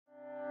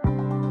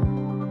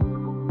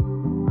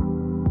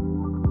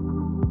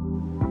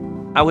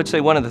I would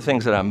say one of the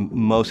things that I'm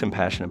most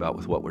impassioned about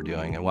with what we're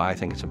doing and why I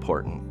think it's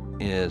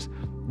important is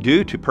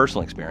due to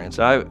personal experience.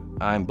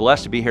 I'm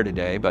blessed to be here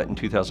today, but in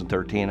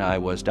 2013 I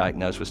was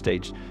diagnosed with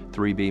stage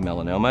 3B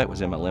melanoma. It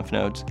was in my lymph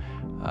nodes.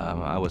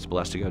 I was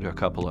blessed to go to a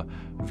couple of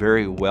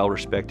very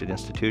well-respected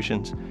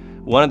institutions.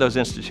 One of those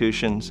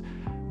institutions,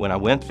 when I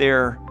went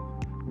there,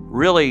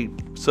 really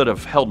sort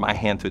of held my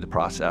hand through the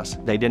process.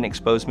 They didn't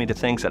expose me to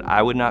things that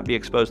I would not be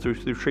exposed through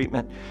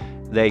treatment.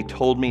 They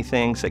told me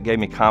things that gave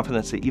me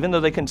confidence that even though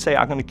they couldn't say,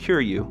 I'm gonna cure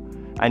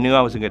you, I knew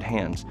I was in good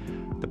hands.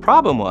 The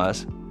problem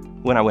was,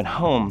 when I went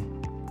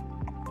home,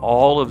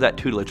 all of that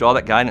tutelage, all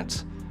that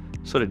guidance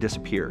sort of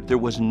disappeared. There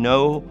was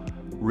no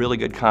really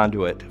good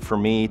conduit for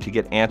me to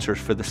get answers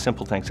for the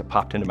simple things that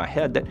popped into my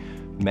head that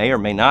may or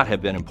may not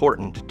have been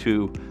important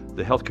to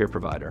the healthcare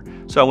provider.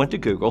 So I went to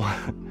Google.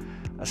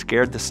 I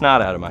scared the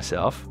snot out of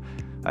myself.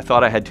 I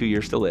thought I had 2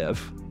 years to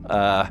live.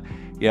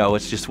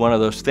 It's just one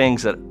of those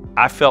things that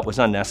I felt was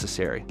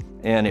unnecessary.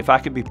 And if I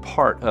could be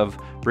part of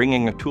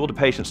bringing a tool to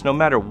patients, no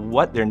matter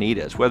what their need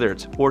is, whether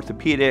it's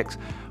orthopedics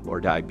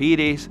or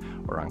diabetes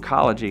or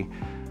oncology,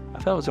 I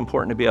felt it was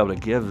important to be able to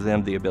give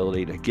them the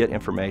ability to get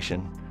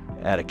information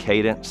at a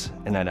cadence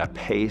and at a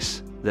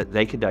pace that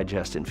they could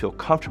digest and feel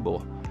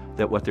comfortable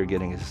that what they're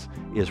getting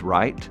is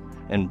right,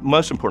 and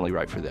most importantly,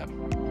 right for them.